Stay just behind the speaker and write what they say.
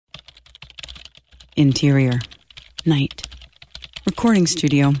Interior. Night. Recording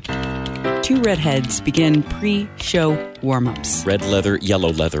studio. Two redheads begin pre-show warm-ups. Red leather,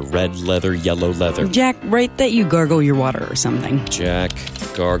 yellow leather, red leather, yellow leather. Jack, write that you gargle your water or something. Jack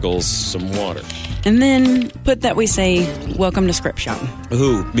gargles some water. And then put that we say, welcome to Script Shop.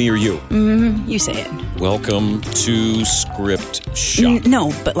 Who, me or you? You say it. Welcome to Script Shop.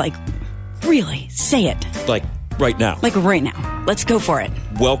 No, but really, say it. Like right now. Like right now. Let's go for it.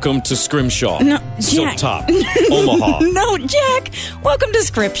 Welcome to Scrimshaw. No, Silk Jack. Top. Omaha. No, Jack. Welcome to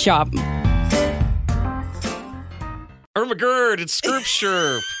Script Shop. Ermagerd, it's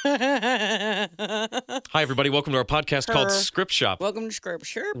Scripture. Hi, everybody. Welcome to our podcast called Script Shop. Welcome to Script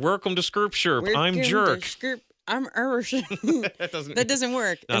Shop. Welcome to Scripture. I'm Jerk. I'm Erlison. That doesn't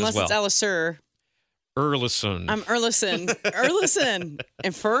work unless it's Alisur. Erlison. I'm Erlison. Erlison.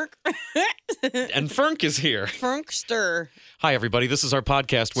 And Ferk. And Fernk is here. Fernkster. Hi, everybody. This is our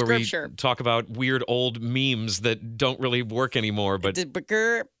podcast where Scripture. we talk about weird old memes that don't really work anymore.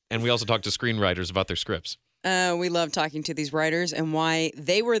 And we also talk to screenwriters about their scripts. We love talking to these writers and why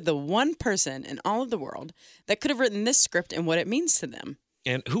they were the one person in all of the world that could have written this script and what it means to them.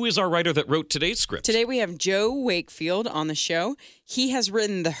 And who is our writer that wrote today's script? Today we have Joe Wakefield on the show. He has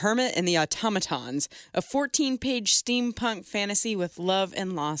written The Hermit and the Automatons, a 14-page steampunk fantasy with love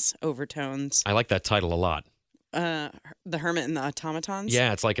and loss overtones. I like that title a lot. The Hermit and the Automatons?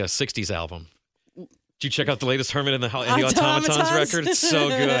 Yeah, it's like a 60s album. Did you check out the latest Hermit and the Automatons record? It's so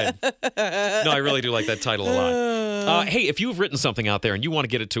good. No, I really do like that title a lot. Hey, if you've written something out there and you want to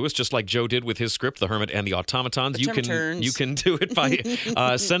get it to us, just like Joe did with his script, The Hermit and the Automatons, you can do it by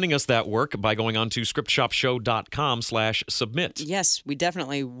sending us that work by going on to scriptshopshow.com/submit. Yes, we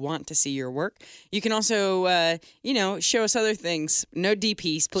definitely want to see your work. You can also, show us other things. No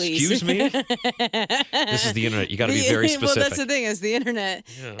DPs, please. Excuse me? This is the internet. You got to be very specific. Well, that's the thing, is the internet.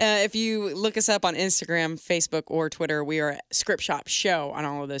 Yeah. If you look us up on Instagram, Facebook, or Twitter, we are Script Shop Show on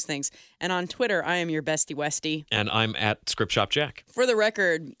all of those things. And on Twitter, I am your bestie Westy. And I'm at Script Shop Jack. For the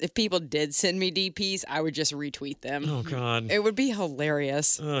record, if people did send me DPs, I would just retweet them. Oh, God. It would be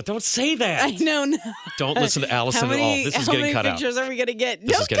hilarious. Don't say that. I know. No. Don't listen to Allison at all. This is getting cut out. How many pictures are we going to get?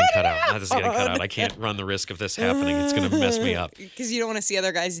 This is getting cut out. This is getting cut out. I can't run the risk of this happening. It's going to mess me up. Because you don't want to see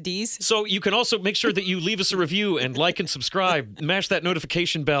other guys' Ds? So you can also make sure that you leave us a review and like and subscribe. Mash that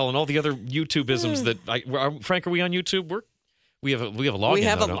notification bell and all the other YouTube-isms that... Frank, are we on YouTube? We have a login. We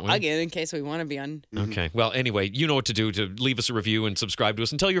have though, a don't we? login in case we want to be on. Okay. Well, anyway, you know what to do to leave us a review and subscribe to us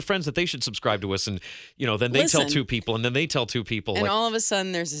and tell your friends that they should subscribe to us. And, then they tell two people and then they tell two people. And all of a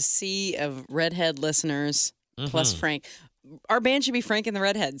sudden, there's a sea of redhead listeners plus Frank. Our band should be Frank and the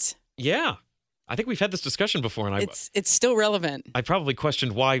Redheads. Yeah. I think we've had this discussion before, and it's still relevant. I probably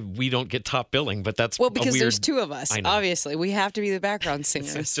questioned why we don't get top billing, but that's because there's two of us. I know. Obviously, we have to be the background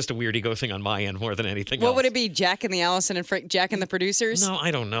singers. It's just a weird ego thing on my end more than anything else. What would it be? Jack and the Allison and Frank, Jack and the producers? No,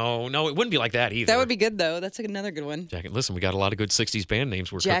 I don't know. No, it wouldn't be like that either. That would be good though. That's another good one. Jack, listen, we got a lot of good '60s band names.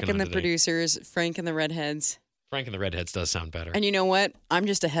 Jack cooking and the today. Producers, Frank and the Redheads. Frank and the Redheads does sound better. And you know what? I'm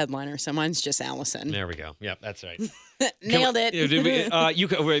just a headliner, so mine's just Allison. There we go. Yep, that's right. Nailed it.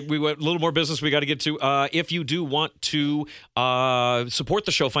 We went a little more business we got to get to. If you do want to support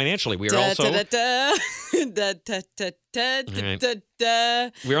the show financially, we are also... We're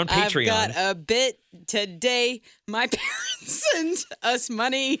on Patreon. I've got a bit today. My parents sent us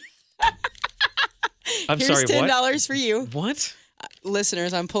money. Here's sorry, $10 for you. What?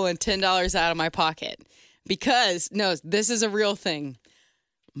 Listeners, I'm pulling $10 out of my pocket because, this is a real thing.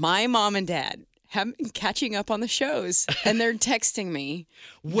 My mom and dad have been catching up on the shows, and they're texting me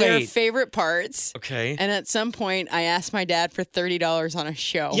their favorite parts. Okay. And at some point, I asked my dad for $30 on a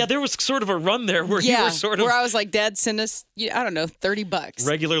show. Yeah, there was sort of a run there where you were sort of... where I was like, Dad, send us, $30.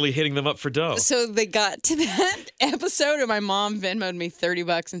 Regularly hitting them up for dough. So they got to that episode, and my mom Venmoed me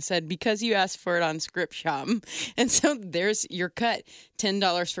 $30 and said, because you asked for it on Script Shop. And so there's your cut.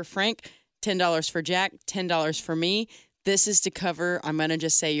 $10 for Frank, $10 for Jack, $10 for me. This is to cover, I'm going to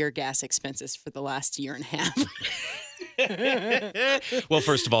just say, your gas expenses for the last year and a half. Well,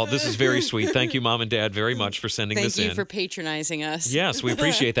 first of all, this is very sweet. Thank you, Mom and Dad, very much for sending this in. Thank you for patronizing us. Yes, we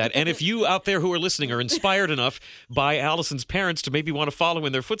appreciate that. And if you out there who are listening are inspired enough by Allison's parents to maybe want to follow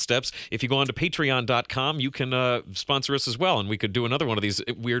in their footsteps, if you go on to patreon.com, you can sponsor us as well. And we could do another one of these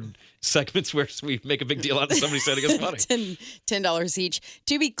weird segments where we make a big deal out of somebody sending us money. $10 each.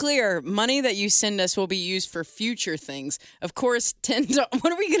 To be clear, money that you send us will be used for future things. Of course, $10.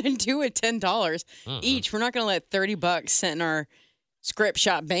 What are we going to do with $10 each? We're not going to let $30 sit in our Script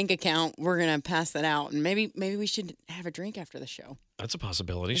Shop bank account. We're going to pass that out. And maybe we should have a drink after the show. That's a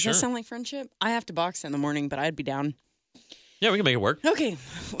possibility, Does sure. that sound like friendship? I have to box in the morning, but I'd be down. Yeah, we can make it work. Okay,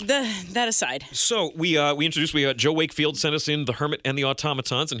 that aside. So we introduced Joe Wakefield sent us in the Hermit and the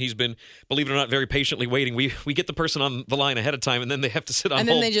Automatons, and he's been, believe it or not, very patiently waiting. We get the person on the line ahead of time, and then they have to sit on hold. And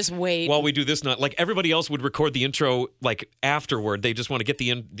then they just wait while we do this. Not like everybody else would record the intro like afterward. They just want to get the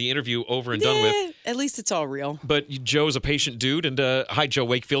interview over and done with. At least it's all real. But Joe's a patient dude, and hi, Joe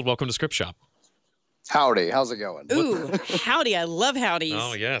Wakefield. Welcome to Script Shop. Howdy, how's it going? Ooh, howdy! I love howdies.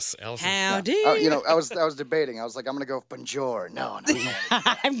 Oh yes, Allison. Howdy. I was debating. I was like, I'm gonna go bonjour. No.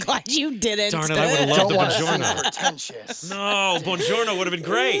 I'm glad you didn't. Darn it! I would have loved Don't the want to seem buongiorno. pretentious. No, buongiorno would have been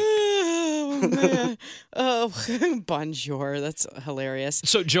great. Oh, man. Oh, bonjour. That's hilarious.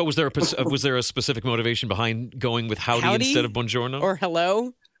 So, Joe, was there a specific motivation behind going with howdy instead of buongiorno? Or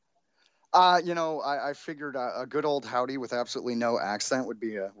hello? I figured a good old howdy with absolutely no accent would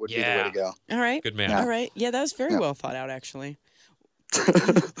be the way to go. All right. Good man. All right. Yeah, that was very well thought out, actually.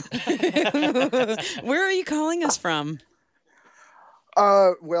 Where are you calling us from?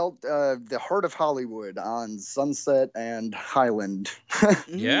 The heart of Hollywood on Sunset and Highland.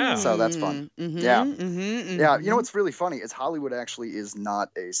 Yeah. So that's fun. Mm-hmm, Yeah. Mm-hmm, Yeah. You know what's really funny is Hollywood actually is not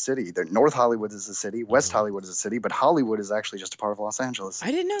a city. North Hollywood is a city, West Hollywood is a city, but Hollywood is actually just a part of Los Angeles.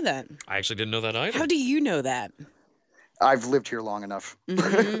 I didn't know that. I actually didn't know that either. How do you know that? I've lived here long enough.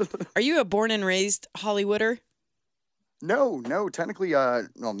 Mm-hmm. Are you a born and raised Hollywooder? No, technically,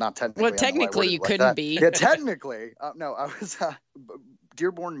 not technically. Well, technically you couldn't be. Yeah, technically. No, I was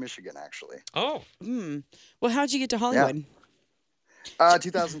Dearborn, Michigan, actually. Oh. Well, how'd you get to Hollywood?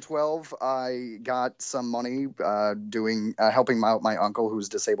 2012, I got some money helping out my uncle who was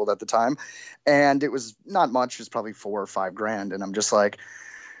disabled at the time, and it was not much. It was probably $4,000 or $5,000, and I'm just like,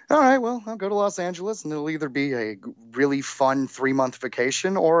 all right, well, I'll go to Los Angeles, and it'll either be a really fun 3-month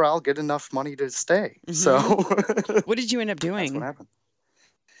vacation, or I'll get enough money to stay. Mm-hmm. So, what did you end up doing? That's what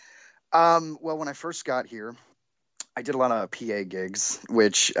happened. Well, when I first got here, I did a lot of PA gigs,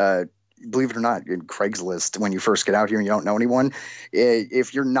 which, believe it or not, in Craigslist, when you first get out here and you don't know anyone,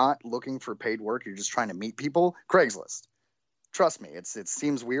 if you're not looking for paid work, you're just trying to meet people, Craigslist. Trust me, it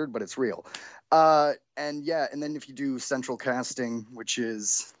seems weird, but it's real. And then if you do central casting, which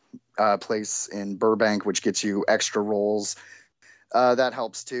is a place in Burbank, which gets you extra roles, that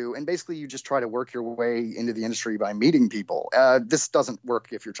helps too. And basically, you just try to work your way into the industry by meeting people. This doesn't work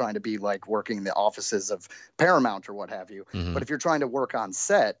if you're trying to be like working in the offices of Paramount or what have you. Mm-hmm. But if you're trying to work on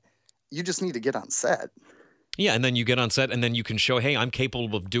set, you just need to get on set. Yeah, and then you get on set, and then you can show, hey, I'm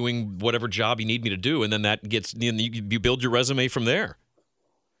capable of doing whatever job you need me to do, and then you build your resume from there.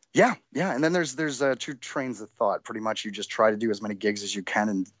 Yeah, and then there's 2 trains of thought. Pretty much, you just try to do as many gigs as you can,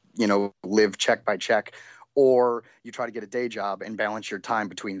 and live check by check, or you try to get a day job and balance your time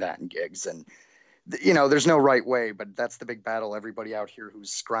between that and gigs. And there's no right way, but that's the big battle everybody out here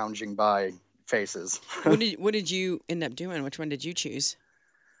who's scrounging by faces. What did you end up doing? Which one did you choose?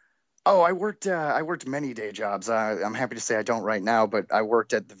 Oh, I worked many day jobs. I'm happy to say I don't right now, but I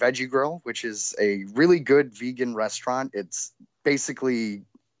worked at the Veggie Grill, which is a really good vegan restaurant. It's basically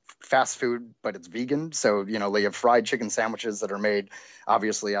fast food, but it's vegan. So, they have fried chicken sandwiches that are made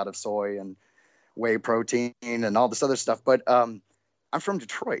obviously out of soy and whey protein and all this other stuff. But I'm from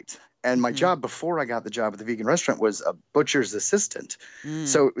Detroit, and my job before I got the job at the vegan restaurant was a butcher's assistant.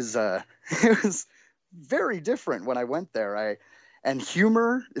 So it was very different when I went there. And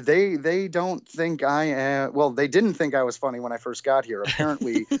humor, they don't think I am. Well, they didn't think I was funny when I first got here.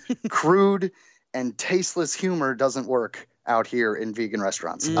 Apparently, crude and tasteless humor doesn't work out here in vegan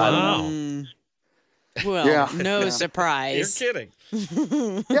restaurants. Wow. I don't know. Well, no surprise. You're kidding.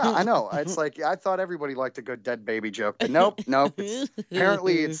 Yeah, I know. It's like I thought everybody liked a good dead baby joke, but nope.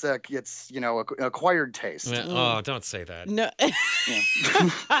 Apparently, it's acquired taste. Oh, don't say that. No.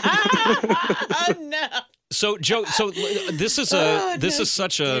 No. So, Joe, this is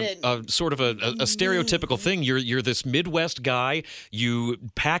such a sort of a stereotypical thing. You're this Midwest guy. You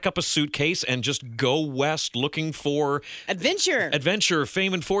pack up a suitcase and just go west looking for adventure,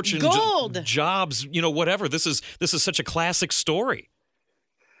 fame and fortune, gold, jobs, whatever. This is such a classic story.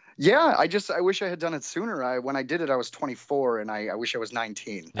 Yeah, I wish I had done it sooner. When I did it, I was 24, and I wish I was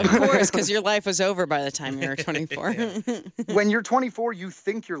 19. Of course, because your life was over by the time you were 24. When you're 24, you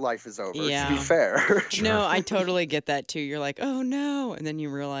think your life is over, to be fair. Sure. No, I totally get that, too. You're like, oh, no. And then you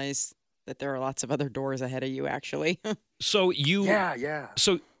realize that there are lots of other doors ahead of you, actually. So you... Yeah.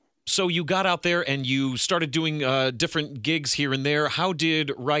 So you got out there and you started doing different gigs here and there. How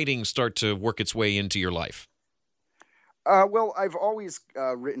did writing start to work its way into your life? Well, I've always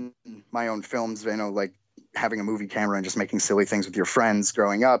written my own films, like having a movie camera and just making silly things with your friends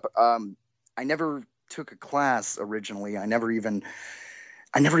growing up. I never took a class originally. I never even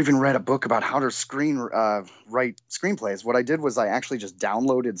I never even read a book about how to write screenplays. What I did was I actually just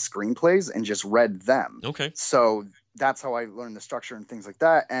downloaded screenplays and just read them. Okay. So that's how I learned the structure and things like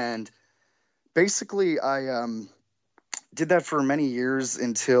that. And basically, I did that for many years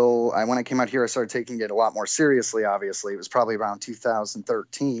until when I came out here, I started taking it a lot more seriously. Obviously, it was probably around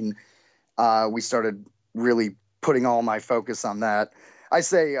 2013. We started really putting all my focus on that. I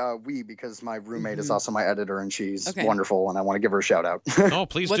say we because my roommate is also my editor, and she's wonderful, and I want to give her a shout out. Oh,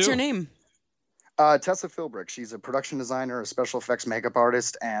 please What's do. her name? Tessa Philbrick. She's a production designer, a special effects makeup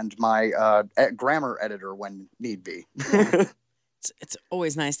artist, and my grammar editor when need be. It's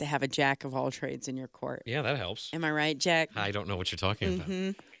always nice to have a jack of all trades in your court. Yeah, that helps. Am I right, Jack? I don't know what you're talking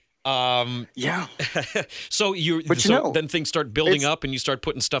Mm-hmm. about. Yeah. So then things start building up, and you start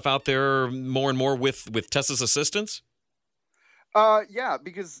putting stuff out there more and more with Tessa's assistance? Yeah,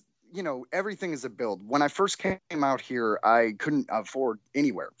 because, everything is a build. When I first came out here, I couldn't afford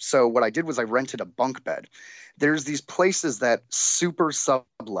anywhere. So what I did was I rented a bunk bed. There's these places that super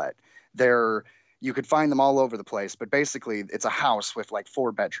sublet. You could find them all over the place, but basically it's a house with like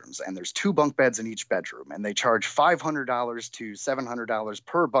 4 bedrooms, and there's 2 bunk beds in each bedroom, and they charge $500 to $700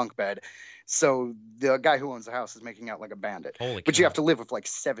 per bunk bed. So the guy who owns the house is making out like a bandit. Holy but cow. you have to live with like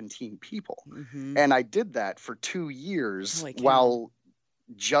 17 people. Mm-hmm. And I did that for 2 years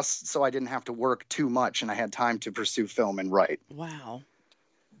just so I didn't have to work too much, and I had time to pursue film and write. Wow.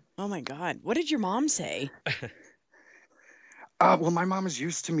 Oh my God. What did your mom say? Well, my mom is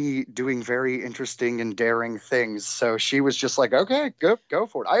used to me doing very interesting and daring things, so she was just like, "Okay, go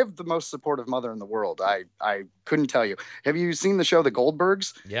for it." I have the most supportive mother in the world. I couldn't tell you. Have you seen the show The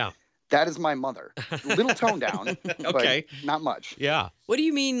Goldbergs? Yeah. That is my mother. Little tone down, okay, but not much. Yeah. What do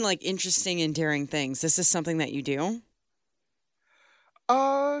you mean, like interesting and daring things? This is something that you do?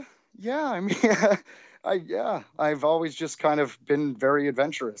 Yeah. I mean, I've always just kind of been very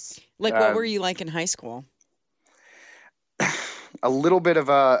adventurous. Like, what were you like in high school? A little bit of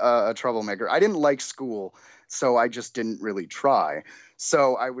a troublemaker. I didn't like school, so I just didn't really try.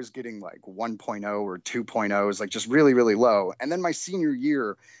 So I was getting like 1.0 or 2.0s, like just really, really low. And then my senior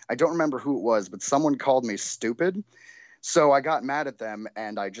year, I don't remember who it was, but someone called me stupid. So I got mad at them,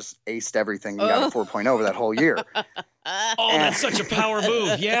 and I just aced everything and got a 4.0 that whole year. That's such a power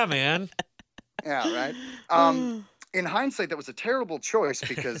move. Yeah, man. Yeah, right? In hindsight, that was a terrible choice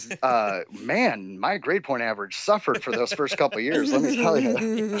because, man, my grade point average suffered for those first couple of years, let me tell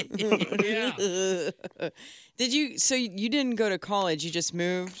you. Yeah. So you didn't go to college, you just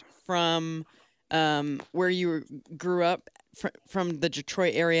moved from where you grew up, from the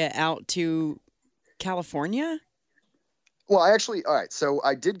Detroit area out to California? Well, all right, so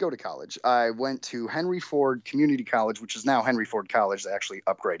I did go to college. I went to Henry Ford Community College, which is now Henry Ford College. They actually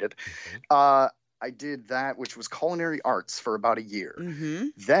upgraded. I did that, which was culinary arts, for about a year. Mm-hmm.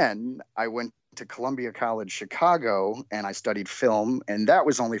 Then I went to Columbia College, Chicago, and I studied film, and that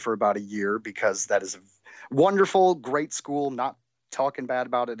was only for about a year because that is a wonderful, great school, not talking bad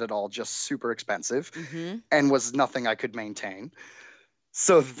about it at all, just super expensive, and was nothing I could maintain.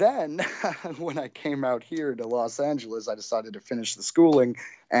 So then when I came out here to Los Angeles, I decided to finish the schooling,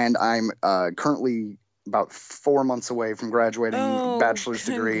 and I'm currently about 4 months away from graduating bachelor's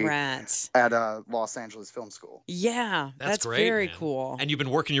degree at Los Angeles Film School. Yeah, that's great, very man. cool. And you've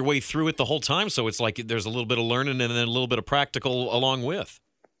been working your way through it the whole time, so it's like there's a little bit of learning and then a little bit of practical along with.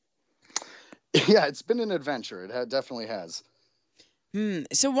 Yeah, it's been an adventure. It definitely has.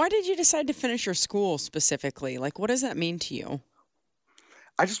 So why did you decide to finish your school specifically? Like, what does that mean to you?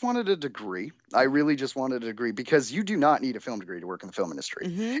 I just wanted a degree. I really just wanted a degree because you do not need a film degree to work in the film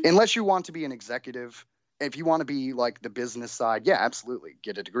industry. Unless you want to be an executive. If you want to be like the business side, yeah, absolutely,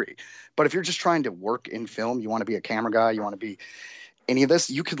 get a degree. But if you're just trying to work in film, you want to be a camera guy, you want to be any of this,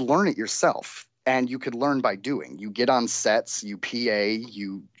 you could learn it yourself. And you could learn by doing. You get on sets, you PA,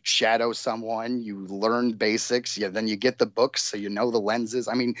 you shadow someone, you learn basics, then you get the books so you know the lenses.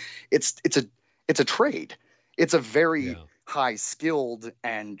 I mean, it's a trade. It's a very high skilled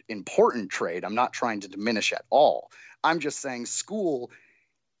and important trade. I'm not trying to diminish at all. I'm just saying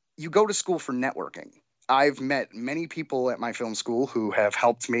you go to school for networking. I've met many people at my film school who have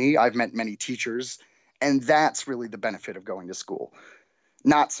helped me. I've met many teachers, and that's really the benefit of going to school.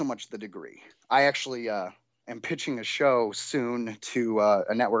 Not so much the degree. I actually am pitching a show soon to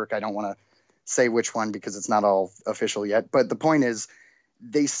a network. I don't want to say which one because it's not all official yet. But the point is,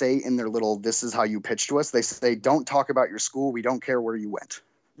 they say in their little, this is how you pitch to us. They say, don't talk about your school. We don't care where you went.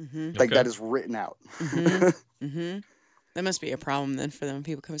 Like that is written out. That must be a problem then for them when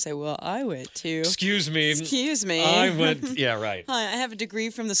people come and say, well, I went to. Excuse me. I went. Yeah, right. Hi, I have a degree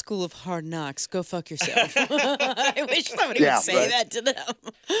from the School of Hard Knocks. Go fuck yourself. I wish somebody would say that to them.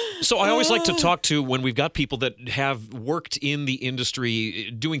 So I always like to talk to when we've got people that have worked in the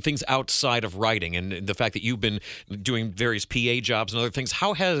industry doing things outside of writing, and the fact that you've been doing various PA jobs and other things.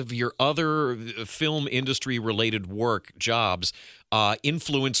 How have your other film industry related work jobs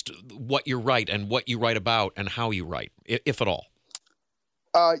influenced what you write and what you write about and how you write, if at all?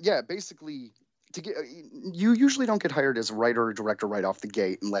 Basically, you usually don't get hired as a writer or director right off the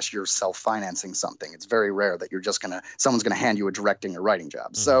gate unless you're self-financing something. It's very rare that you're just someone's gonna hand you a directing or writing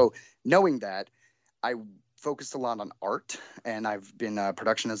job. Mm-hmm. So knowing that, I focused a lot on art, and I've been a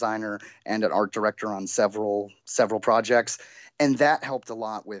production designer and an art director on several projects, and that helped a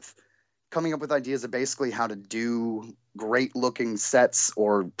lot with coming up with ideas of basically how to do great looking sets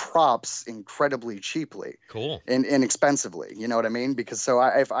or props incredibly cheaply. Cool. And inexpensively. You know what I mean? Because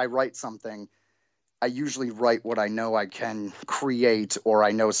if I write something, I usually write what I know I can create, or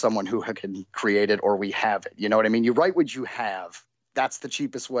I know someone who can create it, or we have it. You know what I mean? You write what you have. That's the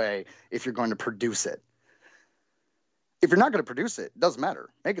cheapest way if you're going to produce it. If you're not going to produce it, it doesn't matter.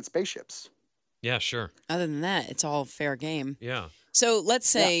 Make it spaceships. Yeah, sure. Other than that, it's all fair game. Yeah. So let's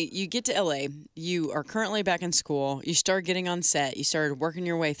say you get to LA, you are currently back in school, you start getting on set, you started working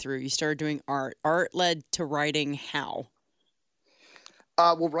your way through, you started doing art. Art led to writing how?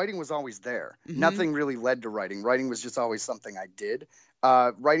 Well, writing was always there. Mm-hmm. Nothing really led to writing. Writing was just always something I did.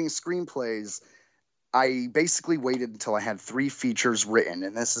 Writing screenplays, I basically waited until I had 3 features written,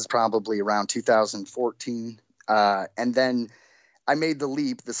 and this is probably around 2014. And then I made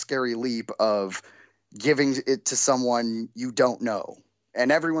the scary leap of giving it to someone you don't know.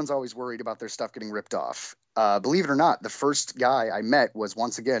 And everyone's always worried about their stuff getting ripped off. Believe it or not, the first guy I met was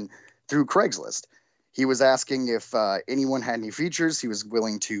once again through Craigslist. He was asking if anyone had any features he was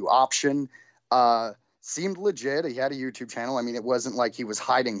willing to option. Seemed legit. He had a YouTube channel. I mean, it wasn't like he was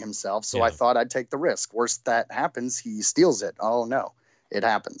hiding himself. So I thought I'd take the risk. Worst that happens, he steals it. Oh, no, it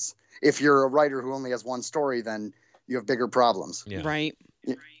happens. If you're a writer who only has one story, then you have bigger problems. Yeah. Right.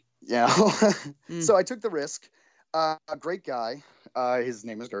 Yeah. So I took the risk. A great guy. His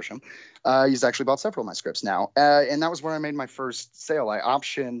name is Gershom. He's actually bought several of my scripts now. And that was where I made my first sale. I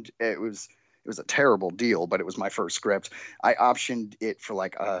optioned. It was a terrible deal, but it was my first script. I optioned it for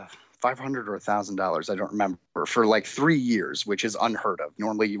like $500 or $1,000. I don't remember, for like 3 years, which is unheard of.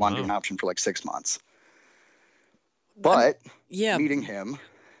 Normally you want to do an option for like 6 months. But meeting him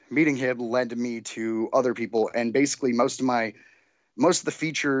led me to other people, and basically most of the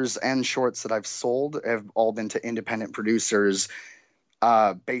features and shorts that I've sold have all been to independent producers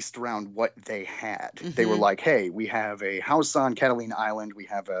based around what they had. Mm-hmm. They were like, hey, we have a house on Catalina Island. We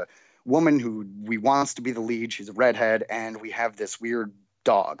have a woman who wants to be the lead. She's a redhead. And we have this weird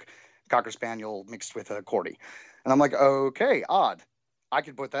dog, Cocker Spaniel mixed with a Corgi. And I'm like, okay, odd. I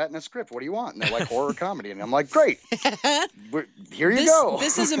could put that in a script. What do you want? And they're like, horror comedy. And I'm like, great. Here you go.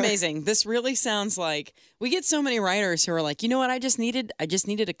 This is amazing. This really sounds like we get so many writers who are like, you know what? I just needed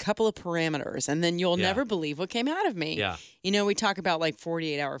a couple of parameters, and then you'll never believe what came out of me. Yeah. You know, we talk about like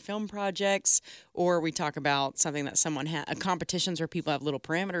 48-hour film projects, or we talk about something that someone competitions where people have little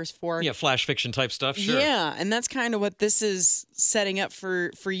parameters for. Yeah, flash fiction type stuff. Sure. Yeah, and that's kind of what this is setting up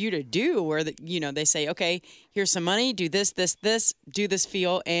for you to do, where they say, okay, here's some money, do this, do this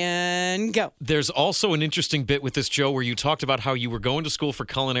feel, and go. There's also an interesting bit with this, Joe, where you talked about how you were going to school for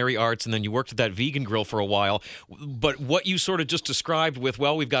culinary arts and then you worked at that vegan grill for a while. But what you sort of just described with,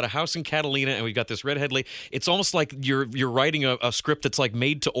 well, we've got a house in Catalina and we've got this redhead lady, it's almost like you're writing a script that's like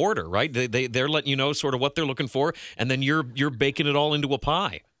made to order, right? They're letting you know sort of what they're looking for, and then you're baking it all into a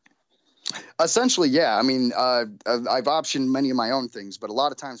pie. Essentially, yeah. I mean, I've optioned many of my own things, but a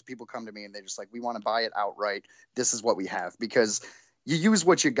lot of times people come to me and they're just like, we want to buy it outright. This is what we have, because you use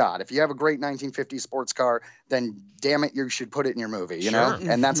what you got. If you have a great 1950s sports car, then damn it, you should put it in your movie, you know?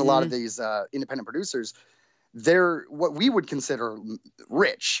 And that's a lot of these independent producers. They're what we would consider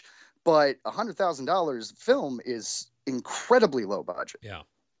rich, but $100,000 film is incredibly low budget. Yeah.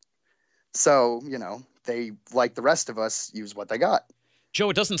 So, they, like the rest of us, use what they got. Joe,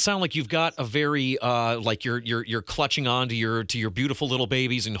 it doesn't sound like you've got a very like you're clutching on to your beautiful little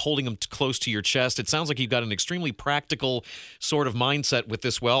babies and holding them close to your chest. It sounds like you've got an extremely practical sort of mindset with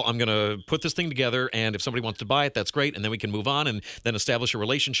this. Well, I'm going to put this thing together, and if somebody wants to buy it, that's great, and then we can move on and then establish a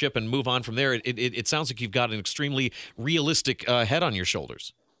relationship and move on from there. It sounds like you've got an extremely realistic head on your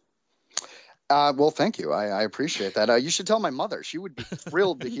shoulders. Well, thank you. I appreciate that. You should tell my mother. She would be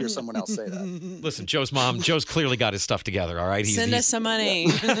thrilled to hear someone else say that. Listen, Joe's mom, Joe's clearly got his stuff together, all right? Send us some money.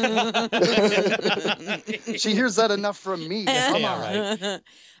 She hears that enough from me. Come on. Right.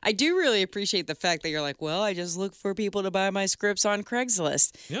 I do really appreciate the fact that you're like, well, I just look for people to buy my scripts on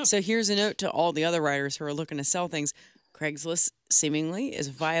Craigslist. Yeah. So here's a note to all the other writers who are looking to sell things. Craigslist seemingly is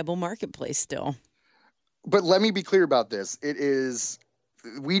a viable marketplace still. But let me be clear about this. It is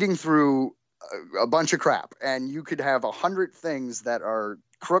weeding through a bunch of crap, and you could have 100 things that are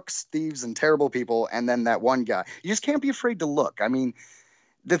crooks, thieves, and terrible people, and then that one guy. You just can't be afraid to look. I mean,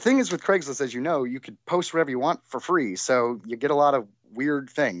 the thing is with Craigslist, as you know, you could post whatever you want for free, so you get a lot of weird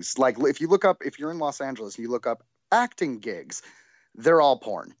things. Like if you're in Los Angeles, you look up acting gigs, they're all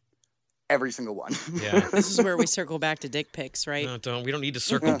porn. Every single one. Yeah. This is where we circle back to dick pics, right? No, we don't need to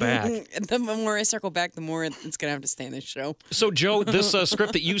circle back. The more I circle back, the more it's going to have to stay in this show. So, Joe, this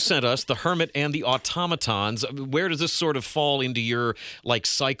script that you sent us, The Hermit and the Automatons, where does this sort of fall into your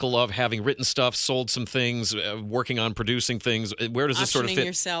cycle of having written stuff, sold some things, working on producing things? Where does this sort of fit?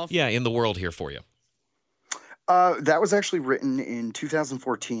 Yourself. Yeah, in the world here for you. That was actually written in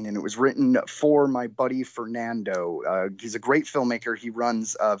 2014, and it was written for my buddy Fernando. He's a great filmmaker. He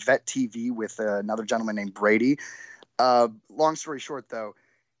runs Vet TV with another gentleman named Brady. Long story short, though,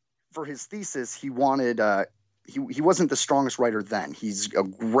 for his thesis, he wanted he wasn't the strongest writer then. He's a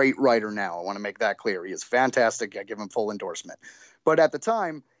great writer now. I want to make that clear. He is fantastic. I give him full endorsement. But at the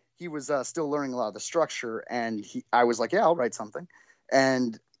time, he was still learning a lot of the structure, and I was like, yeah, I'll write something.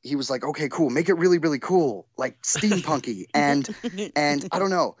 And he was like, okay, cool. Make it really, really cool, like steampunky. and I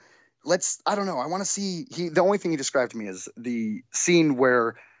don't know. I don't know. I want to see. The only thing he described to me is the scene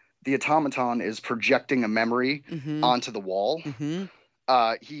where the automaton is projecting a memory onto the wall.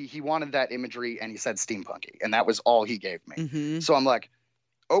 He wanted that imagery, and he said steampunky, and that was all he gave me. So I'm like,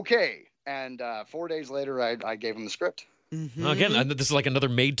 okay. And 4 days later, I gave him the script. Again, this is like another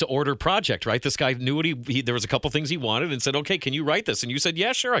made-to-order project, right? This guy knew what there was a couple things he wanted and said, okay, can you write this? And you said,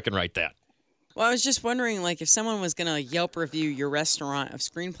 yeah, sure, I can write that. Well, I was just wondering, if someone was going to Yelp review your restaurant of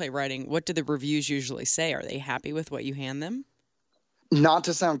screenplay writing, what do the reviews usually say? Are they happy with what you hand them? Not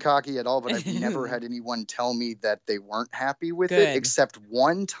to sound cocky at all, but I've never had anyone tell me that they weren't happy with Good. it, except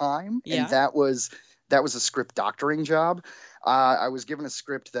one time, Yeah. and that was a script doctoring job. I was given a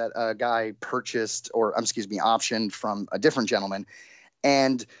script that a guy optioned from a different gentleman,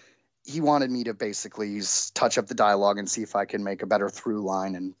 and he wanted me to basically touch up the dialogue and see if I can make a better through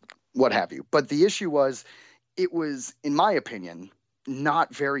line and what have you. But the issue was, it was, in my opinion,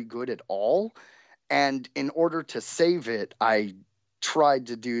 not very good at all. And in order to save it, I tried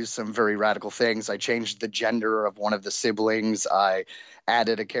to do some very radical things. I changed the gender of one of the siblings. I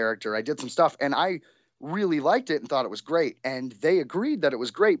added a character. I did some stuff, and I really liked it and thought it was great. And they agreed that it was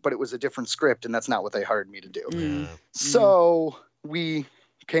great, but it was a different script, and that's not what they hired me to do. So we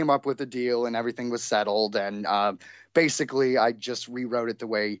came up with a deal, and everything was settled. And basically, I just rewrote it the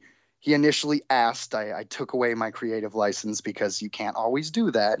way he initially asked. I took away my creative license because you can't always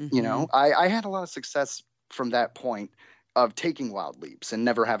do that. You know, I had a lot of success from that point of taking wild leaps and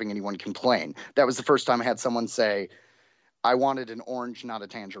never having anyone complain. That was the first time I had someone say, I wanted an orange, not a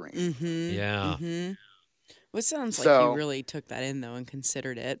tangerine. Yeah. Well, it sounds like you really took that in, though, and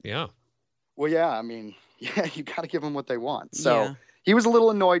considered it. Yeah. Well, yeah, I mean, yeah, you got to give them what they want. So he was a little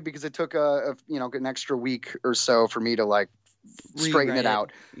annoyed because it took an extra week or so for me to straighten it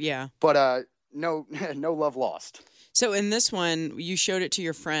out. Yeah. But no love lost. So in this one, you showed it to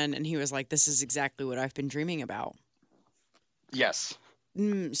your friend, and he was like, this is exactly what I've been dreaming about. Yes.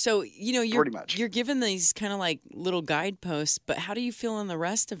 So, pretty much. You're given these kind of little guideposts, but how do you feel in the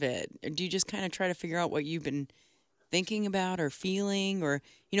rest of it? Or do you just kind of try to figure out what you've been thinking about or feeling? Or,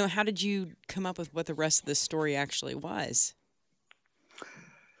 how did you come up with what the rest of the story actually was?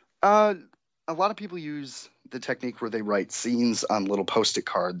 A lot of people use the technique where they write scenes on little Post-it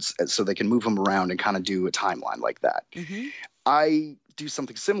cards so they can move them around and kind of do a timeline like that. I do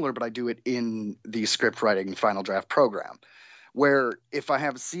something similar, but I do it in the script writing final draft program, where if I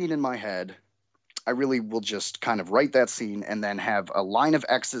have a scene in my head, I really will just kind of write that scene and then have a line of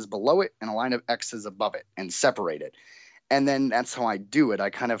X's below it and a line of X's above it and separate it. And then that's how I do it.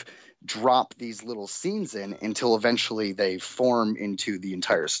 I kind of drop these little scenes in until eventually they form into the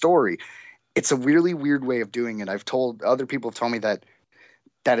entire story. It's a really weird way of doing it. Other people have told me that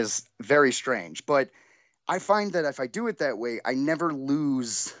is very strange, but I find that if I do it that way, I never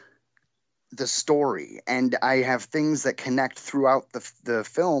lose the story, and I have things that connect throughout the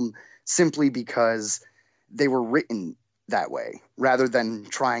film simply because they were written that way, rather than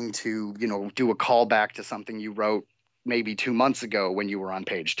trying to do a callback to something you wrote maybe 2 months ago when you were on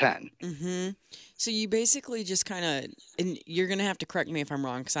page 10. Mm-hmm. So you basically just kind of, and you're going to have to correct me if I'm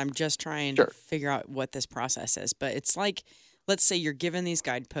wrong, because I'm just trying to figure out what this process is. But it's like, let's say you're given these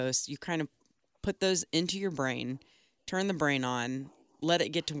guideposts, you kind of put those into your brain, turn the brain on, let it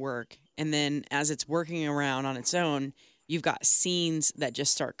get to work. And then as it's working around on its own, you've got scenes that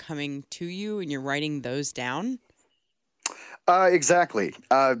just start coming to you and you're writing those down. Exactly.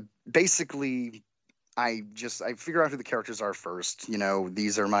 Basically, I figure out who the characters are first.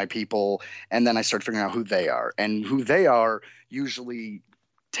 These are my people, and then I start figuring out who they are, and who they are usually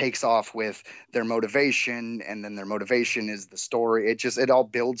takes off with their motivation, and then their motivation is the story. It all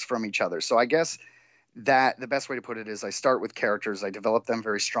builds from each other. So I guess that the best way to put it is I start with characters, I develop them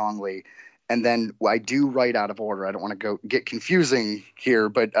very strongly, and then I do write out of order. I don't want to get confusing here,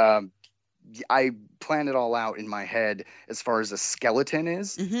 but I plan it all out in my head as far as a skeleton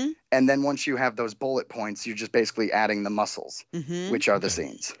is. Mm-hmm. And then once you have those bullet points, you're just basically adding the muscles, which are the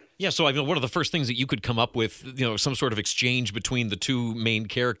scenes. Yeah, so I mean, one of the first things that you could come up with, some sort of exchange between the two main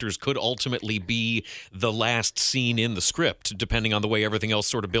characters could ultimately be the last scene in the script, depending on the way everything else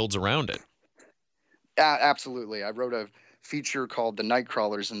sort of builds around it. Absolutely. I wrote a feature called The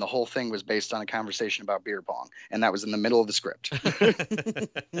Nightcrawlers, and the whole thing was based on a conversation about beer pong, and that was in the middle of the script.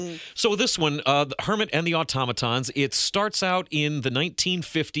 So this one, Hermit and the Automatons, it starts out in the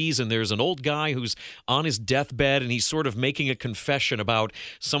 1950s, and there's an old guy who's on his deathbed, and he's sort of making a confession about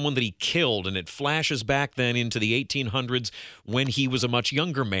someone that he killed, and it flashes back then into the 1800s when he was a much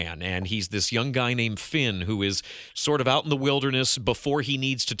younger man, and he's this young guy named Finn who is sort of out in the wilderness before he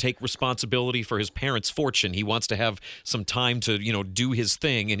needs to take responsibility for his parents' fortune. He wants to have some time to, do his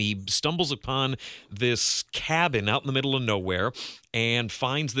thing, and he stumbles upon this cabin out in the middle of nowhere and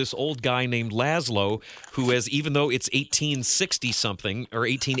finds this old guy named Laszlo who has, even though it's 1860 something or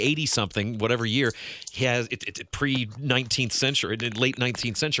 1880 something, whatever year, he has it's pre-19th century, late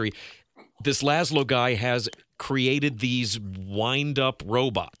 19th century, this Laszlo guy has created these wind-up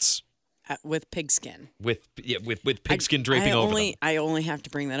robots. With pigskin. With pigskin draping over them. I only have to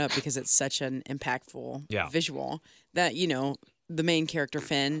bring that up because it's such an impactful visual that, the main character,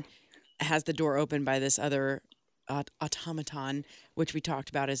 Finn, has the door opened by this other automaton, which we talked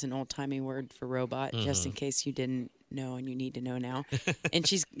about as an old-timey word for robot, just in case you didn't know and you need to know now. And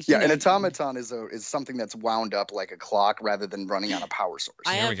she's... an automaton is something that's wound up like a clock rather than running on a power source.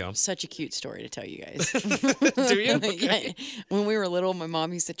 I have such a cute story to tell you guys. Do you? Okay. Yeah. When we were little, my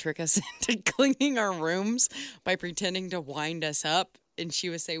mom used to trick us into cleaning our rooms by pretending to wind us up. And she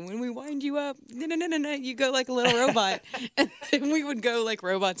would say, when we wind you up, no, you go like a little robot. And then we would go like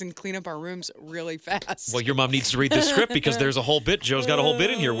robots and clean up our rooms really fast. Well, your mom needs to read the script because there's a whole bit. Joe's got a whole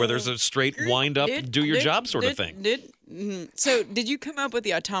bit in here where there's a straight wind up, do your job sort of thing. So did you come up with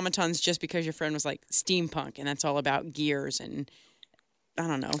the automatons just because your friend was like steampunk and that's all about gears and, I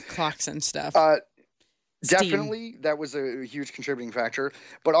don't know, clocks and stuff? Definitely, that was a huge contributing factor.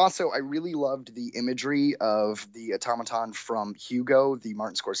 But also, I really loved the imagery of the automaton from Hugo, the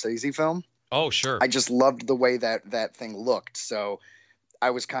Martin Scorsese film. Oh, sure. I just loved the way that thing looked. So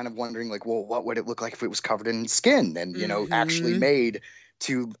I was kind of wondering, like, well, what would it look like if it was covered in skin and, actually made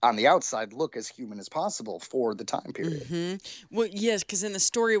to, on the outside, look as human as possible for the time period. Mm-hmm. Well, yes, because in the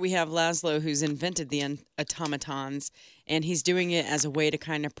story we have Laszlo, who's invented the automatons, and he's doing it as a way to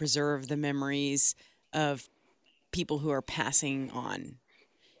kind of preserve the memories of people who are passing on.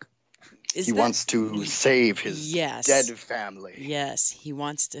 He wants to save his dead family. Yes, he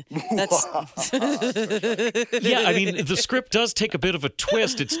wants to. That's yeah, I mean, the script does take a bit of a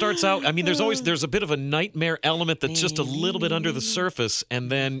twist. It starts out, I mean, there's a bit of a nightmare element that's just a little bit under the surface,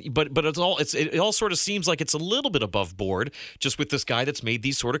 and then but it all sort of seems like it's a little bit above board, just with this guy that's made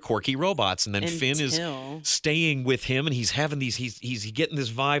these sort of quirky robots, and then Finn is staying with him, and he's having these he's getting this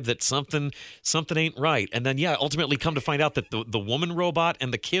vibe that something ain't right, and then ultimately come to find out that the woman robot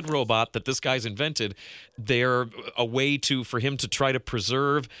and the kid robot that this guy's invented, they're a way for him to try to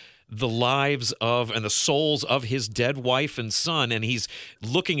preserve the lives of and the souls of his dead wife and son, and he's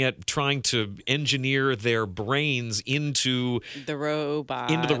looking at trying to engineer their brains into the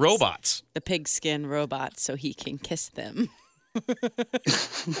robots, the pigskin robots, so he can kiss them. I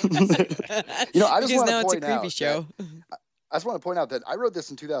just want to point out show. I just want to point out that I wrote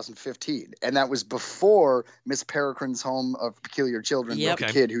this in 2015, and that was before Miss Peregrine's Home of Peculiar Children, with the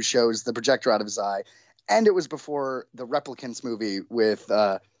kid who shows the projector out of his eye, and it was before the Replicants movie with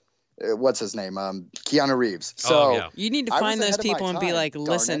what's his name, Keanu Reeves. So you need to find those people and be like,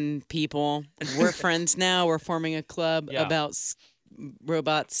 listen, people, we're friends now. We're forming a club about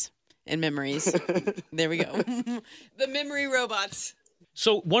robots and memories. There we go. The memory robots.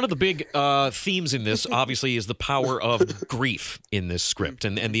 So one of the big themes in this, obviously, is the power of grief in this script,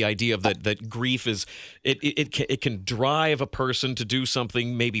 and the idea of that grief is it can drive a person to do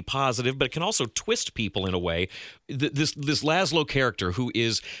something maybe positive, but it can also twist people in a way. This Laszlo character who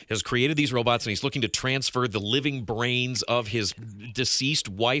has created these robots, and he's looking to transfer the living brains of his deceased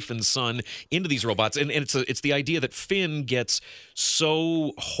wife and son into these robots, and it's the idea that Finn gets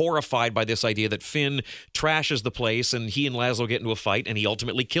so horrified by this idea that Finn trashes the place, and he and Laszlo get into a fight, and he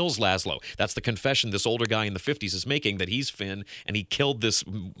ultimately kills Laszlo. That's the confession this older guy in the 50s is making, that he's Finn, and he killed this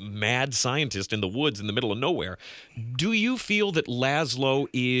mad scientist in the woods in the middle of nowhere. Do you feel that Laszlo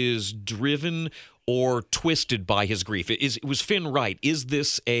is driven or twisted by his grief? Was Finn right? Is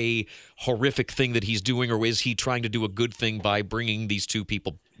this a horrific thing that he's doing, or is he trying to do a good thing by bringing these two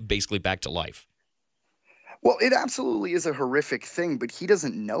people basically back to life? Well, it absolutely is a horrific thing, but he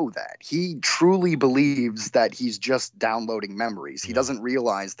doesn't know that. He truly believes that he's just downloading memories. He doesn't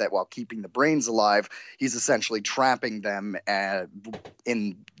realize that while keeping the brains alive, he's essentially trapping them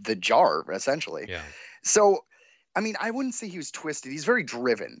in the jar, essentially. Yeah. So, I mean, I wouldn't say he was twisted. He's very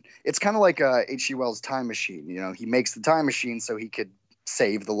driven. It's kind of like H.G. Wells' time machine. You know, he makes the time machine so he could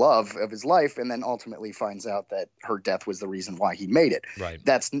save the love of his life, and then ultimately finds out that her death was the reason why he made it. Right.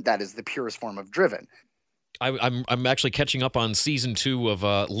 That is the purest form of driven. I'm actually catching up on season 2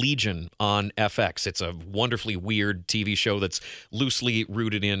 of Legion on FX. It's a wonderfully weird TV show that's loosely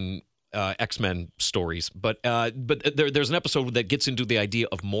rooted in X-Men stories, but there's an episode that gets into the idea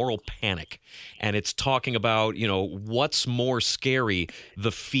of moral panic, and it's talking about, you know, what's more scary,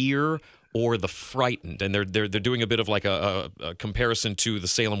 the fear or the frightened, and they're doing a bit of like a comparison to the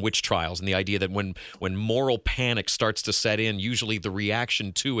Salem witch trials, and the idea that when moral panic starts to set in, usually the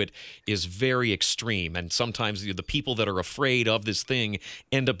reaction to it is very extreme, and sometimes the people that are afraid of this thing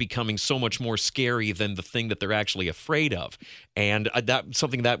end up becoming so much more scary than the thing that they're actually afraid of. And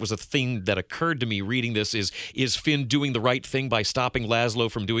that was a thing that occurred to me reading this is Finn doing the right thing by stopping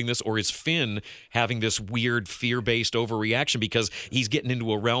Laszlo from doing this, or is Finn having this weird fear-based overreaction because he's getting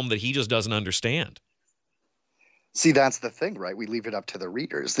into a realm that he just doesn't understand? See, that's the thing, right? We leave it up to the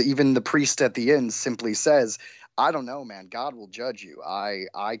readers. Even the priest at the end simply says, I don't know, man. God will judge you.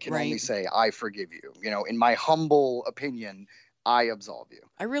 I can only say, I forgive you. You know, in my humble opinion, I absolve you.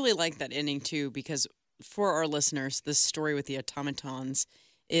 I really like that ending, too, because for our listeners, this story with the automatons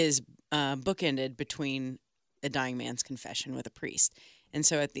is bookended between a dying man's confession with a priest. And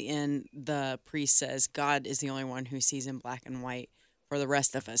so at the end, the priest says, God is the only one who sees in black and white. For the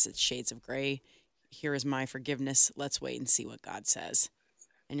rest of us, it's shades of gray. Here is my forgiveness. Let's wait and see what God says.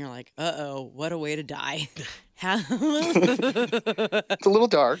 And you're like, uh-oh, what a way to die. It's a little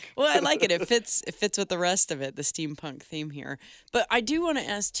dark. Well, I like it. It fits with the rest of it, the steampunk theme here. But I do want to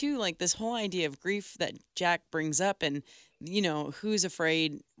ask, too, like this whole idea of grief that Jack brings up and, you know, who's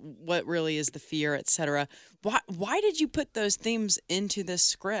afraid, what really is the fear, etc. Why did you put those themes into this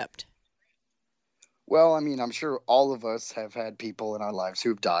script? Well, I mean, I'm sure all of us have had people in our lives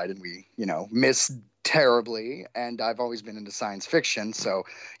who've died and we, you know, miss terribly. And I've always been into science fiction. So,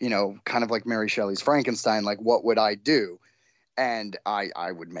 you know, kind of like Mary Shelley's Frankenstein, like, what would I do? And I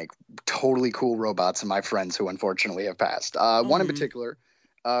would make totally cool robots of my friends who unfortunately have passed. One in particular,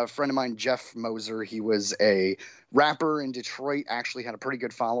 a friend of mine, Jeff Moser, he was a rapper in Detroit, actually had a pretty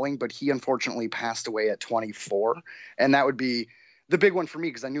good following, but he unfortunately passed away at 24. And that would be the big one for me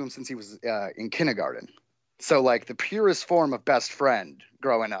because I knew him since he was in kindergarten. So like the purest form of best friend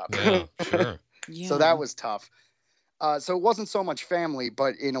growing up. Yeah, sure. Yeah. So that was tough. So it wasn't so much family,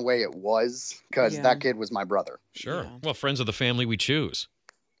 but in a way it was because that kid was my brother. Sure. Yeah. Well, friends of the family we choose.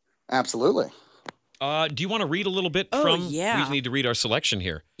 Absolutely. Do you want to read a little bit from? Yeah. We need to read our selection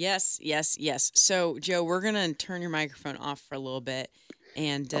here. Yes. So, Joe, we're going to turn your microphone off for a little bit.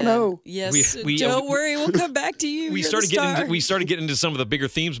 And no. Yes, don't worry, we'll come back to you. We started getting into some of the bigger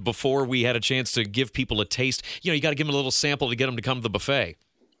themes before we had a chance to give people a taste. You know, you got to give them a little sample to get them to come to the buffet.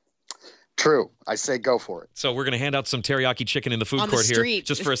 True. I say go for it. So we're going to hand out some teriyaki chicken in the food court here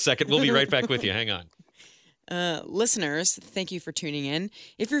just for a second. We'll be right back with you. Hang on. Listeners, thank you for tuning in.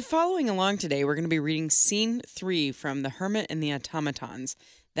 If you're following along today, we're going to be reading Scene 3 from The Hermit and the Automatons.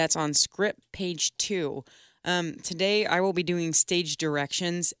 That's on script page 2. Today, I will be doing stage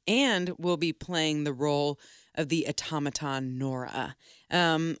directions and will be playing the role of the automaton Nora.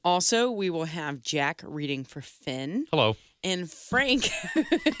 Also, we will have Jack reading for Finn. Hello. And Frank.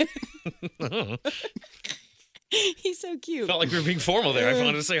 He's so cute. Felt like we were being formal there. I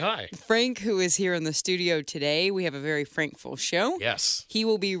wanted to say hi. Frank, who is here in the studio today, we have a very Frankful show. Yes. He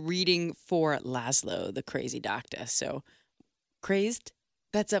will be reading for Laszlo, the crazy doctor. So, crazed?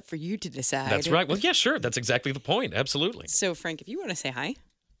 That's up for you to decide. That's right. Well, yeah, sure. That's exactly the point. Absolutely. So, Frank, if you want to say hi.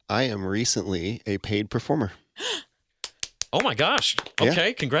 I am recently a paid performer. Oh, my gosh. Yeah.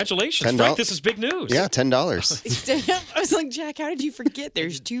 Okay. Congratulations. $10. Frank, this is big news. Yeah, $10. I was like, Jack, how did you forget?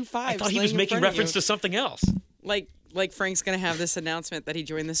 There's 2 5s. I thought he was making reference to something else. Like Frank's going to have this announcement that he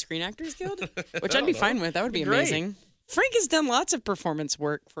joined the Screen Actors Guild, which I'd be fine with. That would be amazing. Frank has done lots of performance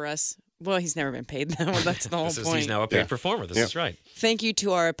work for us. Well, he's never been paid, though. That's the whole point. He's now a paid performer. This is right. Thank you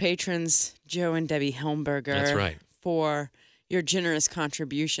to our patrons, Joe and Debbie Helmberger. That's right. For your generous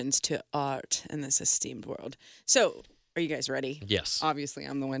contributions to art in this esteemed world. So, are you guys ready? Yes. Obviously,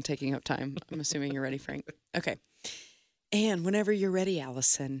 I'm the one taking up time. I'm assuming you're ready, Frank. Okay. And whenever you're ready,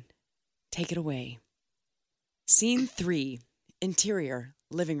 Allison, take it away. Scene 3, interior,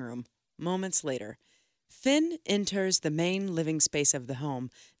 living room. Moments later, Finn enters the main living space of the home,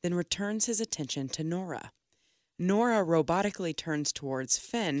 then returns his attention to Nora. Nora robotically turns towards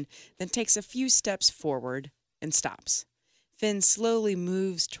Finn, then takes a few steps forward and stops. Finn slowly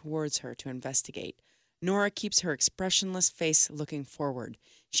moves towards her to investigate. Nora keeps her expressionless face looking forward.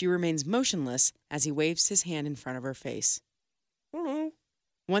 She remains motionless as he waves his hand in front of her face. Hello.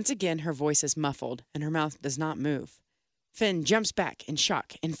 Once again, her voice is muffled, and her mouth does not move. Finn jumps back in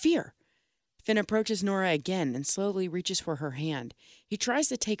shock and fear. Finn approaches Nora again and slowly reaches for her hand. He tries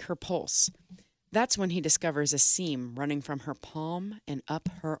to take her pulse. That's when he discovers a seam running from her palm and up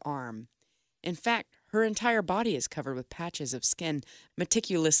her arm. In fact, her entire body is covered with patches of skin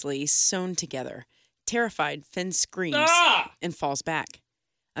meticulously sewn together. Terrified, Finn screams and falls back.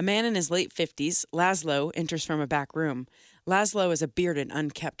 A man in his late 50s, Laszlo, enters from a back room. Laszlo is a bearded,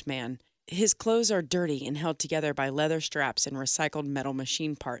 unkempt man. His clothes are dirty and held together by leather straps and recycled metal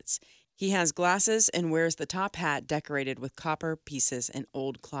machine parts. He has glasses and wears the top hat decorated with copper pieces and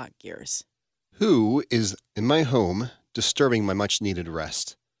old clock gears. Who is in my home disturbing my much-needed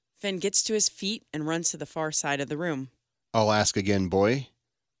rest? Finn gets to his feet and runs to the far side of the room. I'll ask again, boy.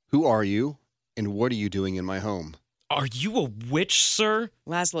 Who are you, and what are you doing in my home? Are you a witch, sir?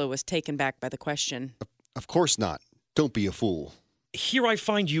 Laszlo was taken back by the question. Of course not. Don't be a fool. Here I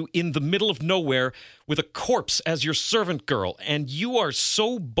find you in the middle of nowhere with a corpse as your servant girl, and you are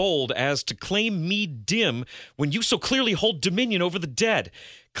so bold as to claim me dim when you so clearly hold dominion over the dead.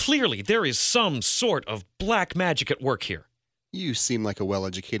 Clearly, there is some sort of black magic at work here. You seem like a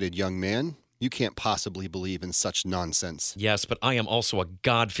well-educated young man. You can't possibly believe in such nonsense. Yes, but I am also a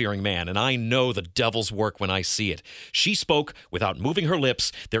God-fearing man, and I know the devil's work when I see it. She spoke without moving her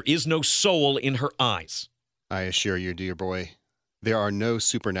lips. There is no soul in her eyes. I assure you, dear boy, there are no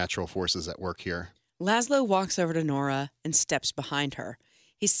supernatural forces at work here. Laszlo walks over to Nora and steps behind her.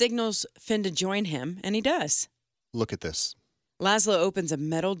 He signals Finn to join him, and he does. Look at this. Laszlo opens a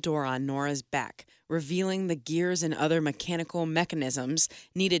metal door on Nora's back, revealing the gears and other mechanical mechanisms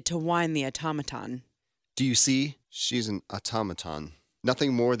needed to wind the automaton. Do you see? She's an automaton.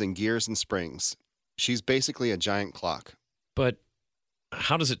 Nothing more than gears and springs. She's basically a giant clock. But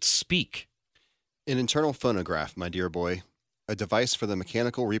how does it speak? An internal phonograph, my dear boy. A device for the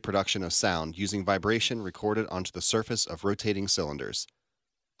mechanical reproduction of sound using vibration recorded onto the surface of rotating cylinders.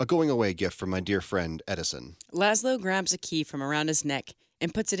 A going-away gift from my dear friend, Edison. Laszlo grabs a key from around his neck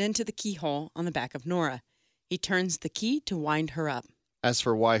and puts it into the keyhole on the back of Nora. He turns the key to wind her up. As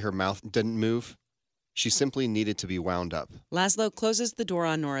for why her mouth didn't move, she simply needed to be wound up. Laszlo closes the door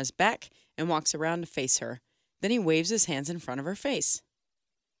on Nora's back and walks around to face her. Then he waves his hands in front of her face.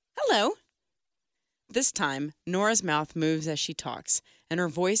 Hello. This time, Nora's mouth moves as she talks, and her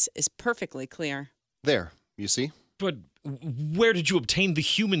voice is perfectly clear. There, you see? But where did you obtain the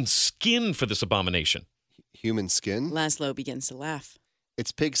human skin for this abomination? Human skin? Laszlo begins to laugh.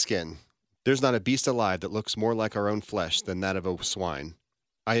 It's pig skin. There's not a beast alive that looks more like our own flesh than that of a swine.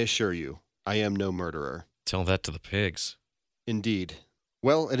 I assure you, I am no murderer. Tell that to the pigs. Indeed.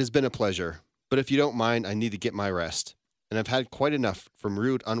 Well, it has been a pleasure, but if you don't mind, I need to get my rest. And I've had quite enough from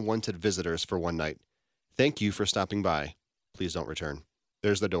rude, unwanted visitors for one night. Thank you for stopping by. Please don't return.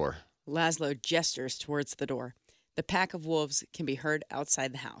 There's the door. Laszlo gestures towards the door. The pack of wolves can be heard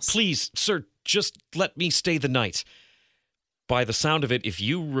outside the house. Please, sir, just let me stay the night. By the sound of it, if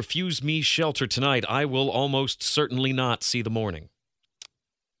you refuse me shelter tonight, I will almost certainly not see the morning.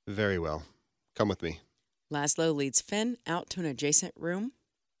 Very well. Come with me. Laszlo leads Finn out to an adjacent room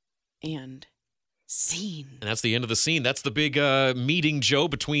and scene. And that's the end of the scene. That's the big meeting, Joe,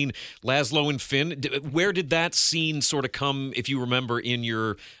 between Laszlo and Finn. Where did that scene sort of come, if you remember, in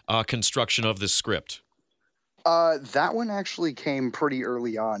your construction of this script? That one actually came pretty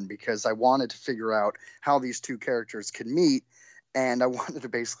early on because I wanted to figure out how these two characters could meet. And I wanted to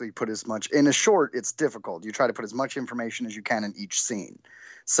basically put as much in a short. It's difficult. You try to put as much information as you can in each scene.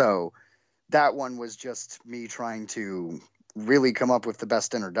 So that one was just me trying to really come up with the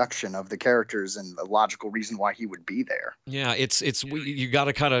best introduction of the characters and the logical reason why he would be there. Yeah, you got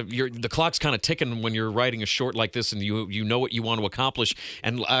to kind of the clock's kind of ticking when you're writing a short like this, and you know what you want to accomplish,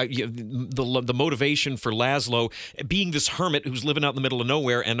 and the motivation for Laszlo being this hermit who's living out in the middle of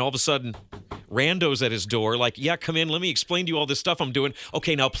nowhere, and all of a sudden, randos at his door, like, yeah, come in, let me explain to you all this stuff I'm doing.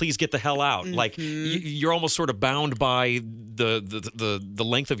 Okay, now please get the hell out. Mm-hmm. Like you're almost sort of bound by the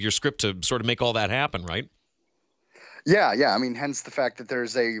length of your script to sort of make all that happen, right? Yeah. I mean, hence the fact that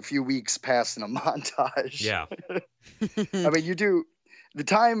there's a few weeks passed in a montage. Yeah. I mean, you do the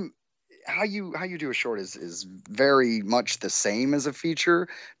time how you do a short is very much the same as a feature,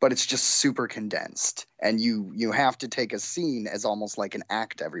 but it's just super condensed, and you have to take a scene as almost like an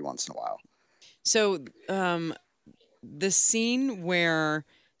act every once in a while. So, the scene where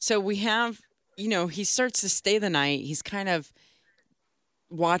we have, he starts to stay the night. He's kind of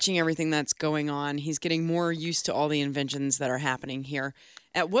watching everything that's going on. He's getting more used to all the inventions that are happening here.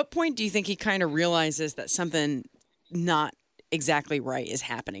 At what point do you think he kind of realizes that something not exactly right is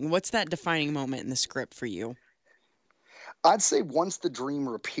happening? What's that defining moment in the script for you? I'd say once the dream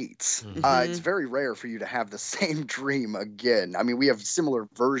repeats. It's very rare for you to have the same dream again. I mean, we have similar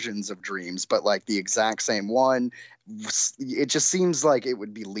versions of dreams, but like the exact same one, it just seems like it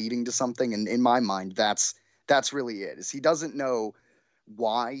would be leading to something. And in my mind, that's really it. Is he doesn't know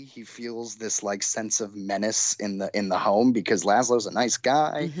why he feels this like sense of menace in the home, because Laszlo's a nice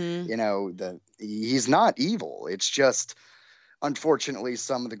guy. He's not evil. It's just, unfortunately,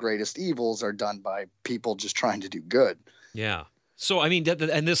 some of the greatest evils are done by people just trying to do good. Yeah. So, I mean,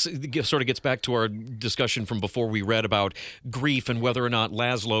 and this sort of gets back to our discussion from before we read about grief and whether or not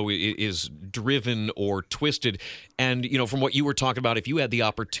Laszlo is driven or twisted. And, from what you were talking about, if you had the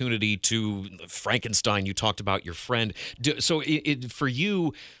opportunity to Frankenstein, you talked about your friend. So for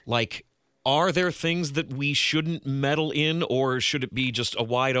you, like, are there things that we shouldn't meddle in, or should it be just a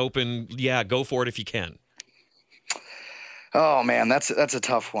wide open, yeah, go for it if you can? Oh, man, that's a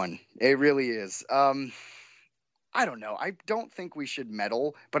tough one. It really is. I don't know. I don't think we should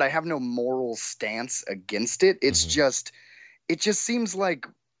meddle, but I have no moral stance against it. It's just, it just seems like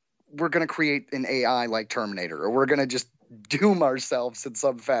we're going to create an AI like Terminator, or we're going to just doom ourselves in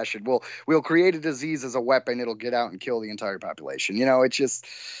some fashion. We'll create a disease as a weapon. It'll get out and kill the entire population. It's just,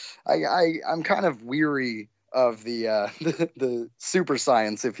 I'm kind of weary of the super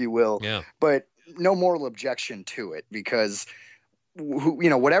science, if you will. Yeah. But no moral objection to it, because,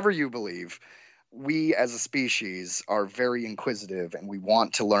 whatever you believe, we as a species are very inquisitive, and we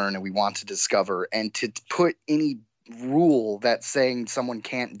want to learn and we want to discover, and to put any rule that's saying someone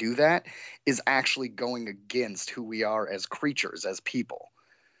can't do that is actually going against who we are as creatures, as people.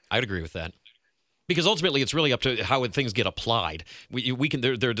 I'd agree with that. Because ultimately, it's really up to how things get applied.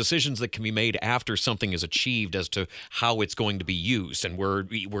 There are decisions that can be made after something is achieved as to how it's going to be used, and we're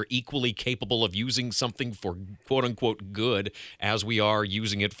equally capable of using something for quote unquote good as we are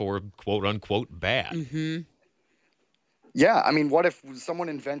using it for quote unquote bad. Mm-hmm. Yeah, I mean, what if someone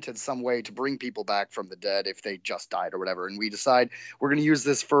invented some way to bring people back from the dead if they just died or whatever, and we decide we're going to use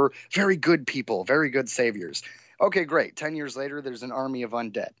this for very good people, very good saviors? Okay, great. 10 years later, there's an army of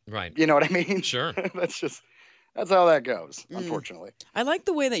undead. Right. You know what I mean? Sure. That's how that goes, unfortunately. I like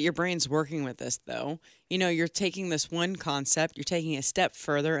the way that your brain's working with this, though. You're taking this one concept, you're taking it a step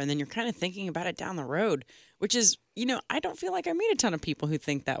further, and then you're kind of thinking about it down the road, which is, I don't feel like I meet a ton of people who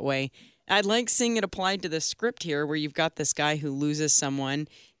think that way. I'd like seeing it applied to this script here, where you've got this guy who loses someone,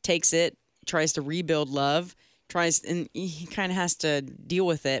 takes it, tries to rebuild love, and he kind of has to deal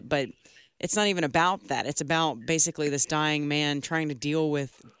with it, but it's not even about that. It's about basically this dying man trying to deal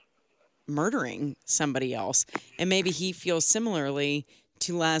with murdering somebody else. And maybe he feels similarly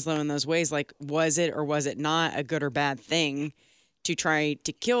to Laszlo in those ways. Like, was it or was it not a good or bad thing to try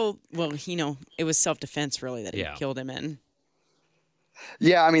to kill? Well, it was self-defense really that he killed him in.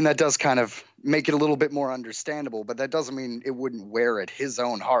 Yeah, I mean, that does kind of make it a little bit more understandable, but that doesn't mean it wouldn't wear at his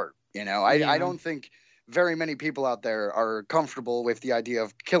own heart. I don't think very many people out there are comfortable with the idea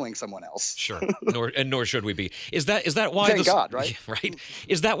of killing someone else. Sure, nor should we be. Is that why? Thank God, right? Right.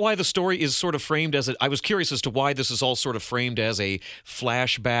 Is that why the story is sort of framed as I was curious as to why this is all sort of framed as a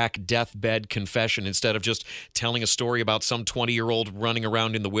flashback deathbed confession instead of just telling a story about some 20-year-old running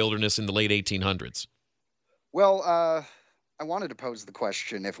around in the wilderness in the late 1800s. Well, I wanted to pose the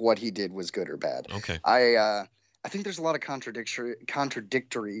question if what he did was good or bad. Okay. I think there's a lot of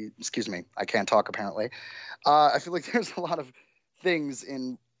contradictory, excuse me, I can't talk apparently. I feel like there's a lot of things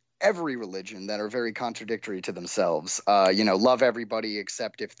in every religion that are very contradictory to themselves. Love everybody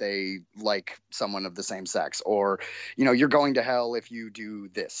except if they like someone of the same sex, or, you're going to hell if you do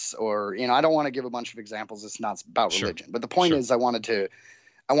this, or, I don't want to give a bunch of examples. It's not about Sure. religion, but the point Sure. is I wanted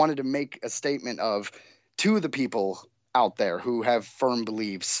to make a statement to the people out there who have firm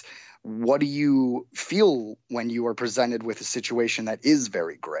beliefs. What do you feel when you are presented with a situation that is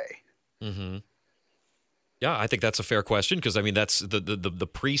very gray? Mm-hmm. Yeah, I think that's a fair question, because I mean that's the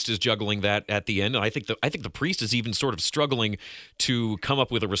priest is juggling that at the end, and I think the priest is even sort of struggling to come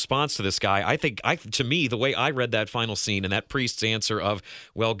up with a response to this guy. To me, the way I read that final scene and that priest's answer of,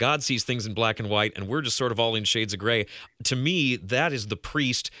 well, God sees things in black and white and we're just sort of all in shades of gray. To me, that is the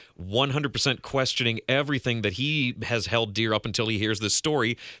priest 100% questioning everything that he has held dear up until he hears this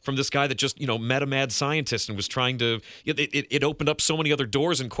story from this guy that just, met a mad scientist and was trying to. It opened up so many other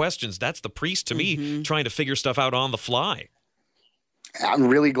doors and questions. That's the priest to me, trying to figure stuff out on the fly. I'm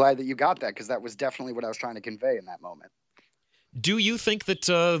really glad that you got that, because that was definitely what I was trying to convey in that moment. Do you think that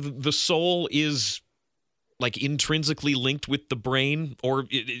the soul is like intrinsically linked with the brain, or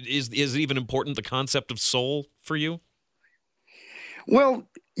is it even important, the concept of soul, for you? Well,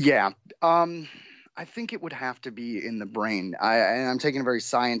 yeah. I think it would have to be in the brain. I'm taking a very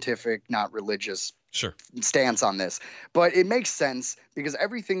scientific, not religious stance on this, but it makes sense because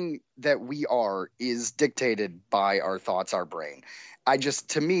everything that we are is dictated by our thoughts, our brain.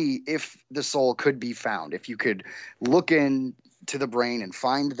 To me, if the soul could be found, if you could look into the brain and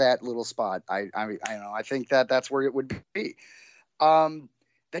find that little spot, I think that's where it would be. Then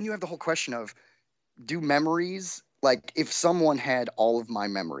you have the whole question of, do memories, like if someone had all of my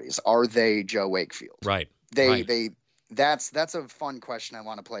memories, are they Joe Wakefield? Right. That's a fun question I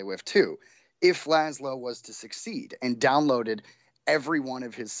want to play with too. If Laszlo was to succeed and downloaded every one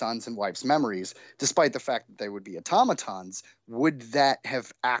of his sons and wife's memories, despite the fact that they would be automatons, would that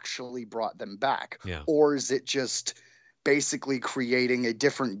have actually brought them back? Yeah. Or is it just basically creating a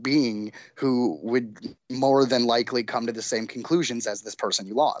different being who would more than likely come to the same conclusions as this person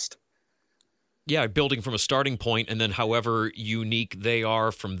you lost? Yeah, building from a starting point, and then however unique they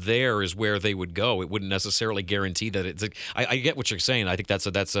are from there is where they would go. It wouldn't necessarily guarantee that it's. I get what you're saying. I think that's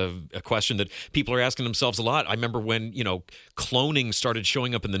a question that people are asking themselves a lot. I remember when cloning started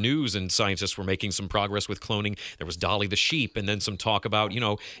showing up in the news, and scientists were making some progress with cloning. There was Dolly the sheep, and then some talk about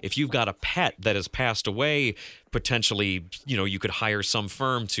if you've got a pet that has passed away, potentially, you could hire some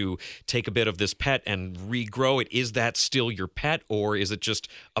firm to take a bit of this pet and regrow it. Is that still your pet, or is it just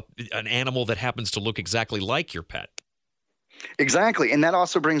an animal that happens to look exactly like your pet? Exactly. And that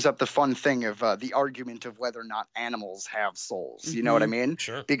also brings up the fun thing of the argument of whether or not animals have souls. You know what I mean?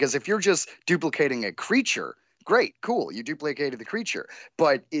 Sure. Because if you're just duplicating a creature, great, cool, you duplicated the creature.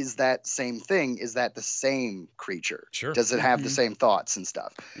 But is that same thing? Is that the same creature? Sure. Does it have the same thoughts and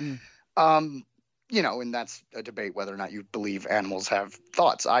stuff? And that's a debate whether or not you believe animals have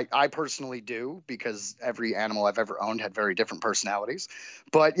thoughts. I personally do, because every animal I've ever owned had very different personalities.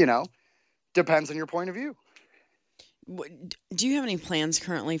 But, depends on your point of view. Do you have any plans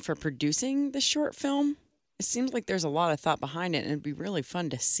currently for producing the short film? It seems like there's a lot of thought behind it, and it'd be really fun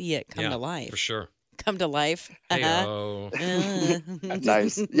to see it come to life. For sure. Come to life. Hey-oh.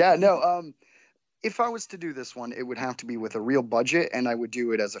 Nice. Yeah, no, if I was to do this one, it would have to be with a real budget, and I would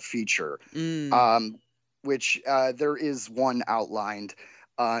do it as a feature, which there is one outlined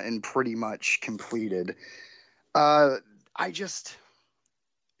and pretty much completed.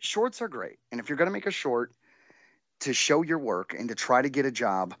 Shorts are great. And if you're going to make a short to show your work and to try to get a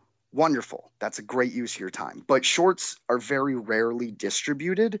job, wonderful. That's a great use of your time. But shorts are very rarely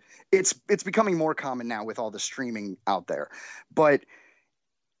distributed. It's becoming more common now with all the streaming out there. But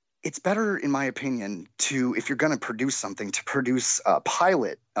it's better, in my opinion, if you're going to produce something, to produce a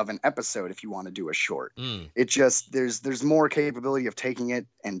pilot of an episode if you want to do a short. It just, there's more capability of taking it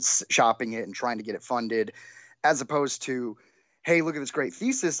and shopping it and trying to get it funded, as opposed to, hey, look at this great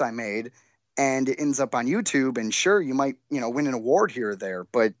thesis I made, and it ends up on YouTube, and sure, you might, win an award here or there,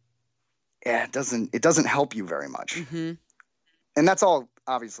 but it doesn't help you very much. And that's all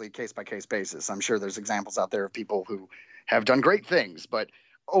obviously case by case basis. I'm sure there's examples out there of people who have done great things, but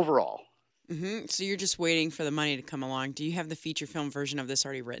overall. So you're just waiting for the money to come along. Do you have the feature film version of this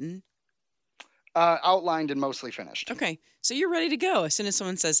already written? Outlined and mostly finished. Okay, so you're ready to go. As soon as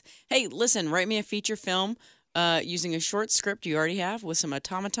someone says, hey, listen, write me a feture film using a short script you already have with some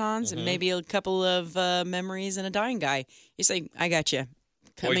automatons and maybe a couple of memories and a dying guy, you say, I got you.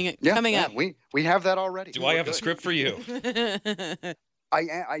 Coming up. We have that already. Do I have a script for you?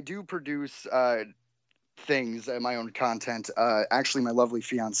 I do produce things, my own content. Actually, my lovely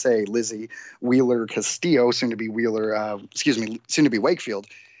fiance, Lizzie Wheeler Castillo, soon to be Wakefield,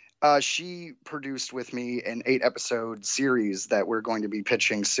 She produced with me an 8-episode series that we're going to be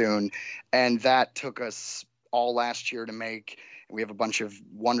pitching soon, and that took us all last year to make. We have a bunch of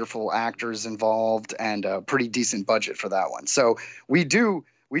wonderful actors involved and a pretty decent budget for that one. So we do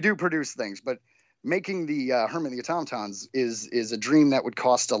produce things, but making the Hermit the Automatons is a dream that would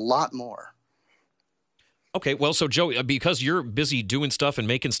cost a lot more. Okay, well, so Joe, because you're busy doing stuff and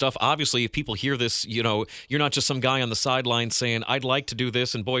making stuff, obviously, if people hear this, you know, you're not just some guy on the sideline saying, I'd like to do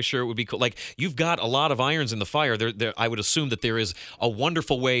this, and boy, sure, it would be cool. Like, you've got a lot of irons in the fire. I would assume that there is a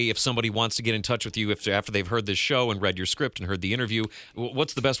wonderful way if somebody wants to get in touch with you after they've heard this show and read your script and heard the interview.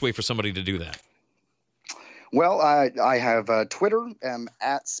 What's the best way for somebody to do that? Well, I have Twitter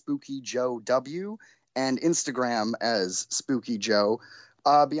at SpookyJoeW and Instagram as SpookyJoe.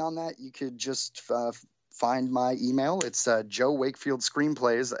 Beyond that, you could just find my email. It's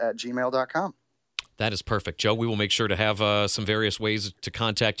joewakefieldScreenplays@gmail.com. That is perfect, Joe. We will make sure to have some various ways to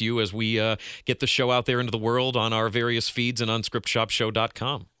contact you as we get the show out there into the world on our various feeds and on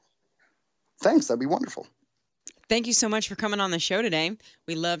scriptshopshow.com. Thanks. That'd be wonderful. Thank you so much for coming on the show today.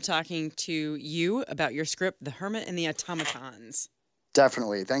 We love talking to you about your script, The Hermit and the Automatons.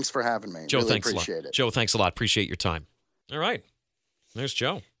 Definitely. Thanks for having me. Joe, really thanks appreciate a lot. it. Joe, thanks a lot. Appreciate your time. All right. There's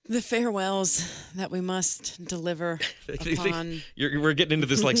Joe. The farewells that we must deliver upon. We're getting into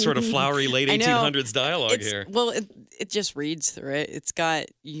this like sort of flowery late 1800s dialogue here. Well, it just reads through it. It's got,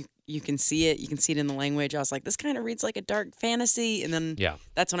 you can see it. You can see it in the language. I was like, this kind of reads like a dark fantasy. And then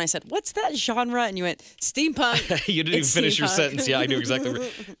that's when I said, what's that genre? And you went, steampunk. You didn't even finish your sentence. Yeah, I knew exactly.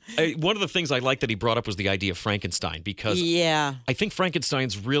 One of the things I liked that he brought up was the idea of Frankenstein, because I think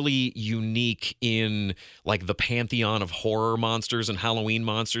Frankenstein's really unique in like the pantheon of horror monsters and Halloween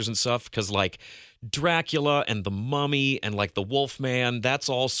monsters and stuff, because like Dracula and the Mummy and like the Wolfman, that's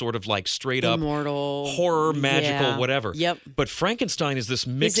all sort of like straight up immortal horror, magical, whatever. Yep. But Frankenstein is this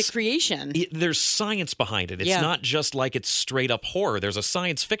mix. It's a creation. There's science behind it. It's not just like it's straight up horror. There's a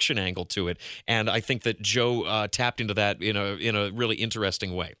science fiction angle to it, and I think that Joe tapped into that in a really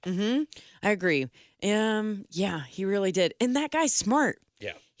interesting way. Mm-hmm. I agree. Yeah, he really did. And that guy's smart.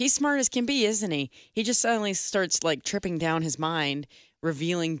 Yeah, he's smart as can be, isn't he? He just suddenly starts like tripping down his mind,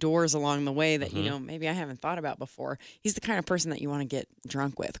 revealing doors along the way that, maybe I haven't thought about before. He's the kind of person that you want to get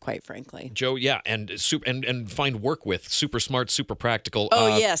drunk with, quite frankly. Joe, and find work with. Super smart, super practical.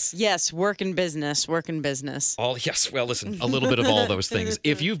 Oh, yes. Work and business. Well, listen, a little bit of all those things.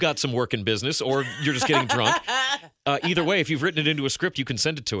 If you've got some work in business or you're just getting drunk, either way, if you've written it into a script, you can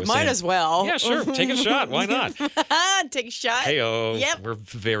send it to us. Might as well. Yeah, sure. Take a shot. Why not? Take a shot. Hey-oh. Yep. We're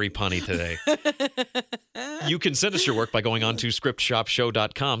very punny today. You can send us your work by going on to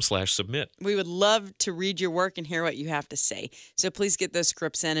scriptshopshow.com/submit. We would love to read your work and hear what you have to say. So please get those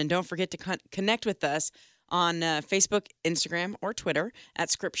scripts in, and don't forget to connect with us on Facebook, Instagram, or Twitter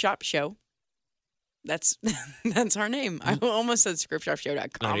at Script Shop Show. That's our name. I almost said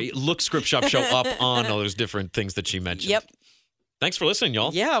scriptshopshow.com. Look Script Shop Show up on all those different things that she mentioned. Yep. Thanks for listening,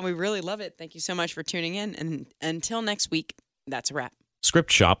 y'all. Yeah, we really love it. Thank you so much for tuning in. And until next week, that's a wrap.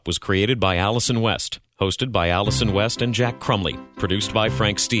 Script Shop was created by Allison West, hosted by Allison West and Jack Crumley, produced by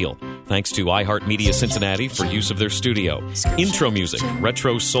Frank Steele. Thanks to iHeartMedia Cincinnati for use of their studio. Intro music,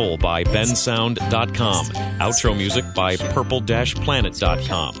 Retro Soul by bensound.com. Outro music by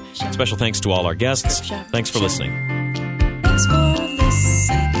purple-planet.com. Special thanks to all our guests. Thanks for listening. Thanks for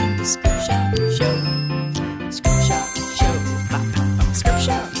listening to Script Shop Show.